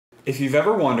If you've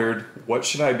ever wondered, what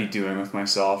should I be doing with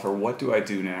myself or what do I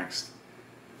do next?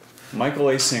 Michael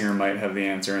A. Singer might have the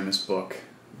answer in this book,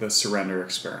 The Surrender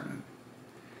Experiment.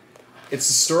 It's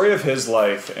the story of his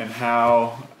life and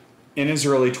how in his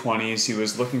early 20s he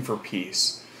was looking for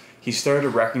peace. He started to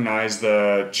recognize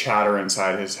the chatter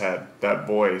inside his head, that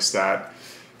voice that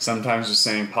sometimes was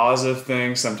saying positive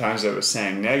things, sometimes it was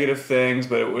saying negative things,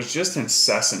 but it was just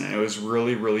incessant and it was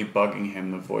really, really bugging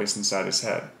him, the voice inside his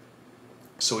head.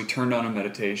 So he turned on a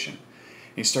meditation.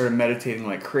 He started meditating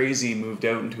like crazy, moved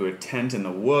out into a tent in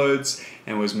the woods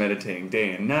and was meditating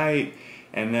day and night.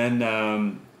 And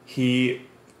then he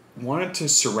wanted to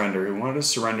surrender. He wanted to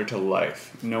surrender to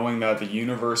life, knowing that the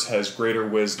universe has greater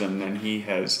wisdom than he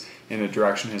has in the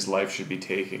direction his life should be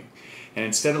taking. And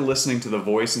instead of listening to the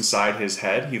voice inside his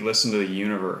head, he listened to the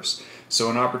universe. So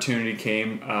an opportunity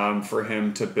came for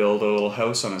him to build a little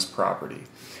house on his property.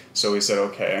 So he said,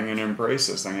 okay, I'm going to embrace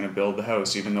this. I'm going to build the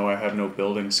house, even though I have no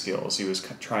building skills. He was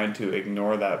trying to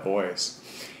ignore that voice.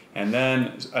 And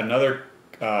then another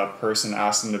person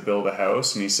asked him to build a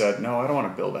house, and he said, no, I don't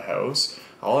want to build a house.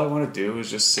 All I want to do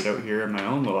is just sit out here in my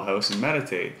own little house and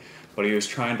meditate. But he was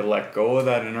trying to let go of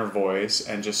that inner voice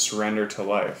and just surrender to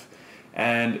life.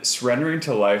 And surrendering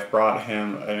to life brought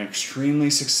him an extremely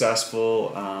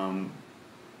successful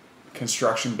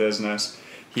construction business.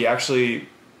 He actually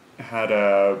had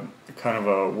a kind of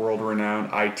a world-renowned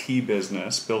IT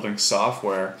business building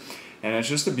software, and it's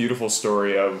just a beautiful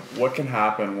story of what can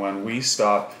happen when we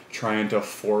stop trying to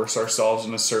force ourselves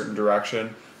in a certain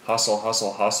direction, hustle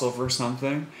for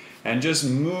something, and just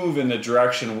move in the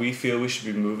direction we feel we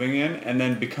should be moving in, and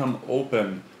then become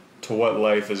open to what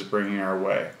life is bringing our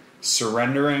way.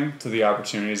 Surrendering to the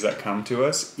opportunities that come to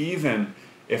us, even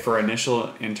if our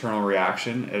initial internal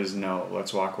reaction is no,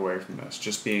 let's walk away from this.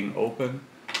 Just being open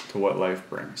to what life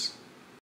brings.